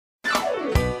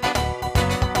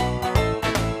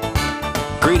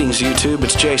Greetings YouTube,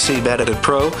 it's JC Edited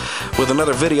Pro with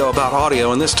another video about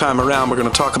audio, and this time around we're going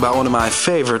to talk about one of my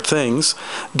favorite things,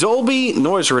 Dolby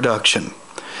noise reduction.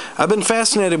 I've been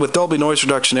fascinated with Dolby noise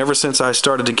reduction ever since I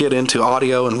started to get into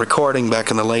audio and recording back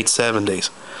in the late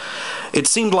 70s. It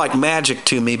seemed like magic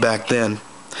to me back then,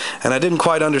 and I didn't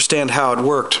quite understand how it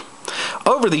worked.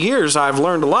 Over the years, I've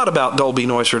learned a lot about Dolby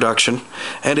noise reduction,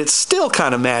 and it's still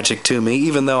kind of magic to me,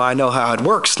 even though I know how it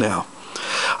works now.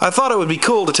 I thought it would be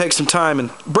cool to take some time and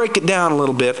break it down a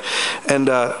little bit and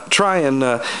try and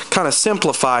kind of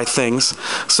simplify things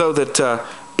so that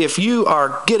if you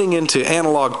are getting into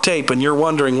analog tape and you're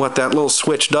wondering what that little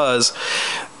switch does,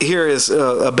 here is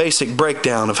a basic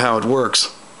breakdown of how it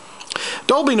works.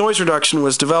 Dolby noise reduction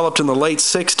was developed in the late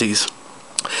 60s.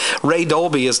 Ray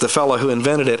Dolby is the fellow who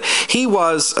invented it. He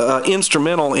was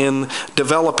instrumental in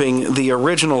developing the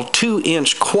original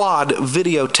 2-inch quad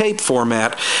videotape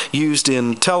format used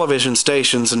in television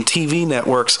stations and TV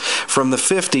networks from the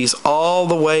 50s all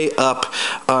the way up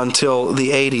until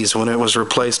the 80s when it was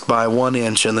replaced by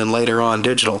 1-inch and then later on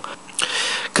digital.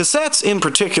 Cassettes in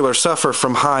particular suffer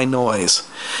from high noise.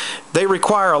 They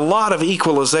require a lot of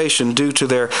equalization due to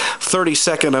their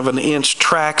 32nd of an inch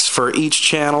tracks for each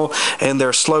channel and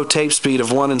their slow tape speed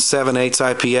of 1 7/8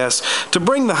 IPS to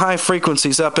bring the high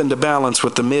frequencies up into balance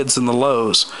with the mids and the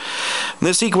lows.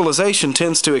 This equalization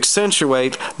tends to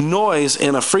accentuate noise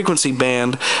in a frequency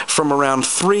band from around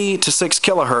 3 to 6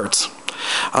 kilohertz.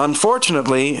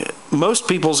 Unfortunately, most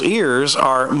people's ears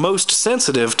are most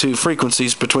sensitive to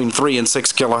frequencies between 3 and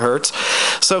 6 kilohertz,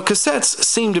 so cassettes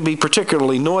seem to be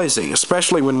particularly noisy,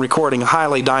 especially when recording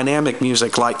highly dynamic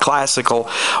music like classical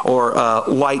or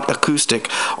light acoustic,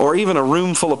 or even a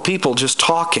room full of people just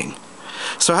talking.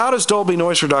 So how does Dolby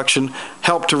noise reduction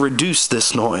help to reduce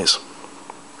this noise?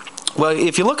 Well,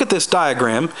 if you look at this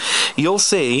diagram, you'll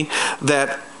see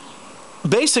that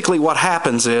basically what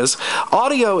happens is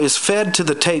audio is fed to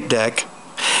the tape deck,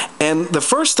 and the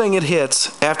first thing it hits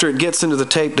after it gets into the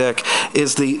tape deck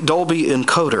is the Dolby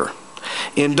Encoder.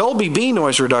 In Dolby B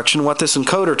noise reduction, what this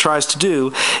encoder tries to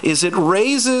do is it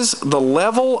raises the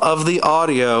level of the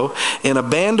audio in a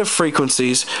band of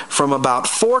frequencies from about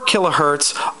 4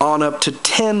 kilohertz on up to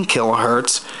 10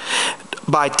 kilohertz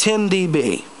by 10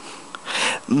 dB.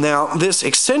 Now, this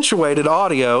accentuated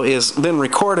audio is then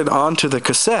recorded onto the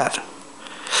cassette.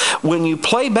 When you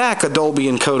play back a Dolby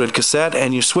encoded cassette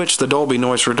and you switch the Dolby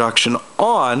noise reduction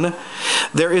on,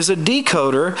 there is a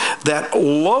decoder that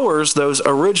lowers those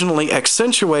originally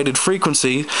accentuated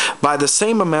frequencies by the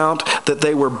same amount that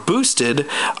they were boosted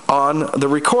on the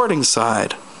recording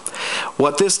side.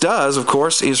 What this does, of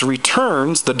course, is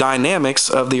returns the dynamics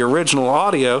of the original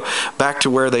audio back to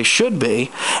where they should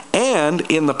be, and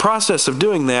in the process of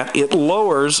doing that, it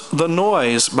lowers the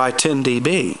noise by 10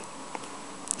 dB.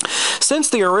 Since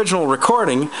the original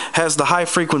recording has the high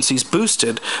frequencies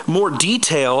boosted, more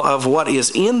detail of what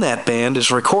is in that band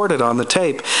is recorded on the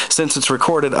tape since it's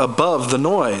recorded above the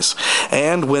noise.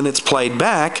 And when it's played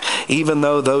back, even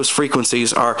though those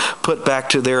frequencies are put back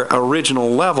to their original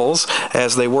levels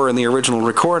as they were in the original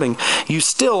recording, you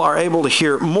still are able to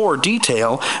hear more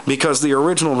detail because the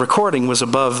original recording was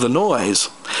above the noise.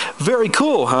 Very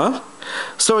cool, huh?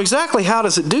 So exactly how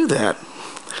does it do that?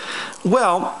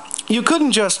 Well, you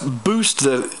couldn't just boost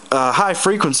the high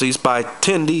frequencies by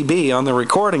 10 dB on the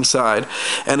recording side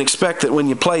and expect that when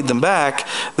you played them back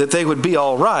that they would be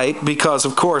all right, because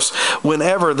of course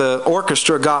whenever the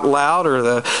orchestra got loud or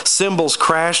the cymbals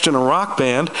crashed in a rock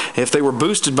band, if they were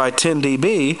boosted by 10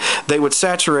 dB, they would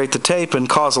saturate the tape and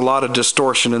cause a lot of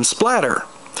distortion and splatter.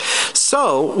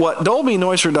 So what Dolby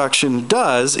noise reduction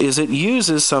does is it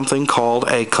uses something called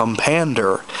a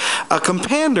compander. A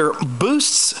compander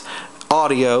boosts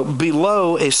audio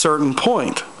below a certain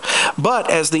point,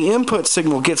 but as the input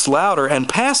signal gets louder and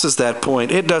passes that point,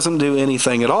 it doesn't do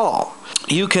anything at all.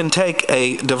 You can take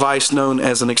a device known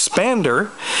as an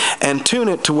expander and tune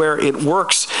it to where it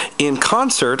works in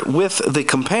concert with the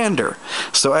compander.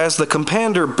 So as the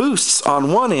compander boosts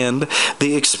on one end,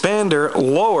 the expander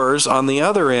lowers on the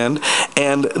other end,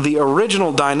 and the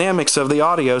original dynamics of the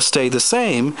audio stay the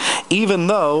same, even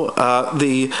though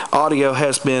the audio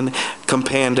has been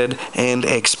companded and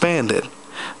expanded.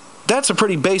 That's a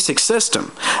pretty basic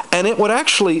system, and it would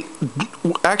actually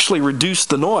reduce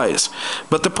the noise.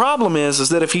 But the problem is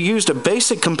that if you used a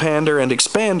basic compander and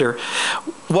expander,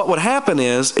 what would happen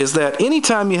is that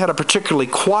anytime you had a particularly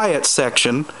quiet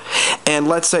section, and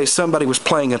let's say somebody was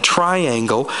playing a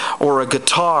triangle or a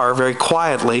guitar very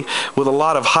quietly with a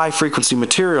lot of high frequency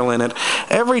material in it,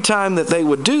 every time that they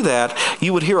would do that,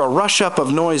 you would hear a rush up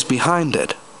of noise behind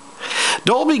it.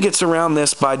 Dolby gets around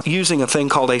this by using a thing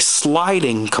called a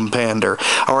sliding compander,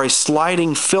 or a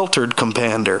sliding filtered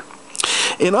compander.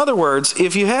 In other words,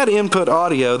 if you had input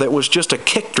audio that was just a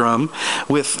kick drum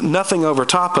with nothing over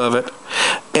top of it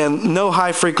and no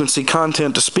high frequency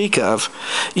content to speak of,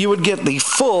 you would get the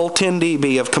full 10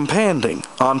 dB of companding.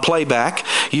 On playback,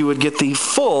 you would get the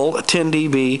full 10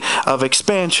 dB of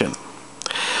expansion.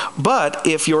 But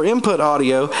if your input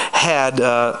audio had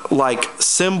like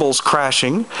cymbals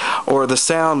crashing or the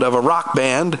sound of a rock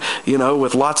band,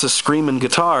 with lots of screaming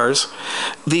guitars,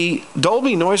 the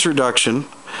Dolby noise reduction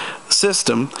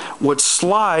system would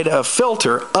slide a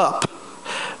filter up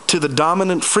to the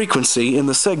dominant frequency in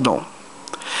the signal,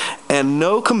 and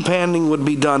no companding would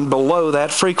be done below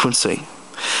that frequency.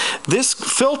 This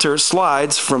filter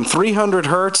slides from 300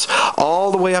 Hertz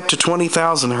all the way up to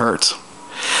 20,000 Hertz.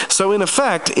 So in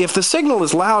effect, if the signal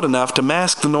is loud enough to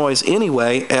mask the noise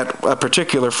anyway at a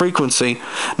particular frequency,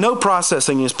 no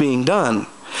processing is being done.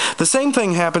 The same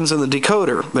thing happens in the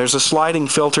decoder. There's a sliding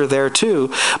filter there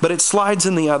too, but it slides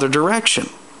in the other direction.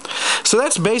 So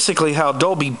that's basically how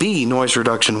Dolby B noise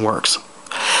reduction works.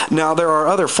 Now, there are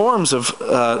other forms of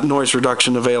noise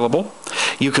reduction available.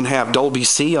 You can have Dolby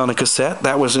C on a cassette.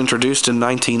 That was introduced in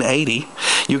 1980.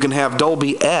 You can have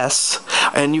Dolby S,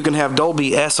 and you can have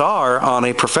Dolby SR on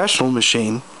a professional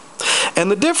machine. And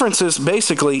the differences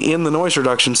basically in the noise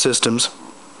reduction systems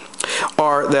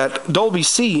are that Dolby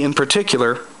C in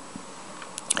particular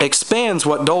expands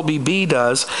what Dolby B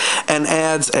does and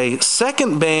adds a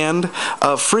second band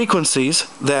of frequencies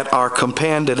that are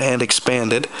companded and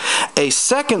expanded, a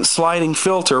second sliding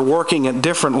filter working at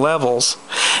different levels,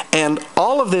 and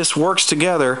all of this works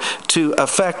together to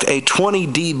affect a 20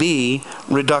 dB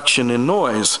reduction in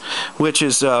noise, which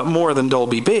is more than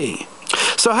Dolby B.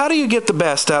 So how do you get the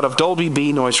best out of Dolby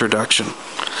B noise reduction?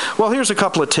 Well, here's a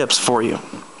couple of tips for you.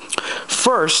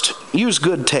 First, use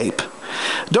good tape.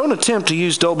 Don't attempt to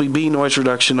use Dolby B noise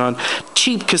reduction on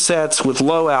cheap cassettes with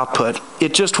low output.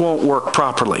 It just won't work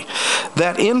properly.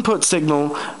 That input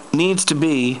signal needs to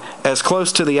be as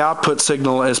close to the output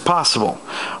signal as possible,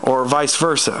 or vice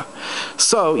versa.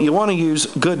 So you want to use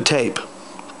good tape.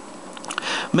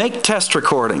 Make test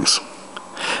recordings.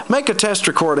 Make a test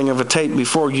recording of a tape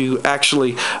before you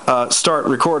actually start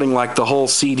recording like the whole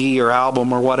CD or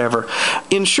album or whatever.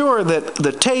 Ensure that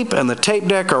the tape and the tape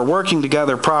deck are working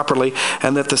together properly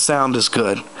and that the sound is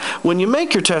good. When you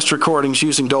make your test recordings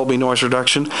using Dolby noise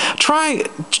reduction, try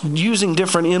using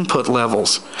different input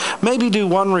levels. Maybe do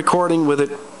one recording with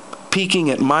it peaking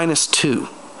at -2.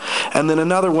 And then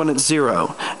another one at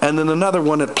 0, and then another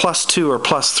one at +2 or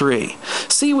 +3.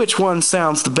 See which one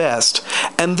sounds the best,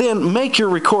 and then make your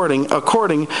recording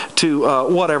according to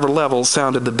whatever level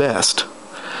sounded the best.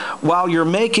 While you're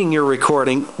making your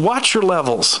recording, watch your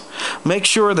levels. Make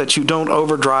sure that you don't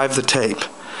overdrive the tape.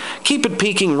 Keep it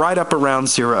peaking right up around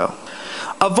 0.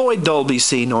 Avoid Dolby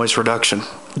C noise reduction.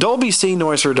 Dolby C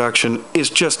noise reduction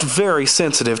is just very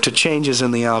sensitive to changes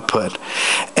in the output,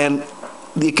 and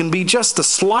it can be just the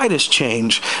slightest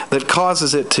change that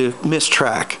causes it to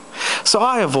mistrack. So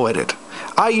I avoid it.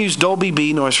 I use Dolby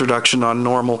B noise reduction on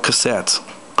normal cassettes.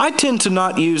 I tend to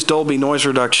not use Dolby noise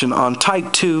reduction on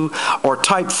Type 2 or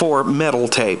Type 4 metal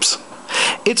tapes.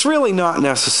 It's really not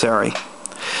necessary.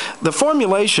 The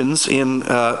formulations in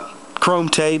chrome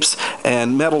tapes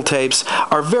and metal tapes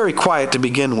are very quiet to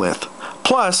begin with.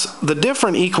 Plus, the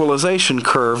different equalization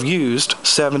curve used,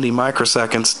 70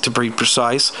 microseconds to be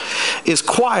precise, is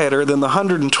quieter than the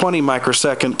 120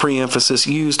 microsecond preemphasis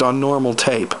used on normal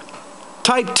tape.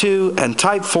 Type 2 and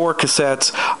Type 4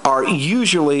 cassettes are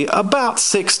usually about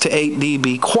 6 to 8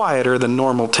 dB quieter than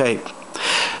normal tape.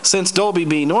 Since Dolby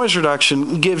B noise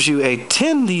reduction gives you a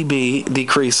 10 dB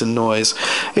decrease in noise,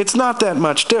 it's not that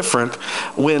much different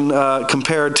when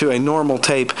compared to a normal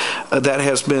tape that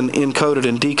has been encoded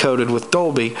and decoded with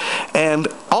Dolby. And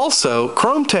also,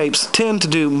 chrome tapes tend to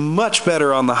do much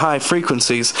better on the high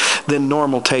frequencies than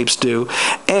normal tapes do.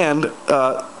 And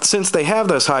since they have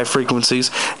those high frequencies,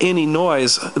 any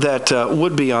noise that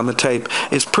would be on the tape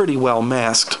is pretty well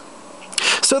masked.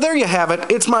 So there you have it.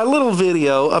 It's my little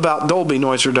video about Dolby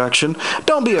noise reduction.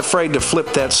 Don't be afraid to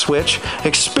flip that switch.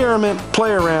 Experiment,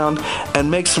 play around, and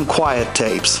make some quiet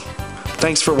tapes.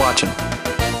 Thanks for watching.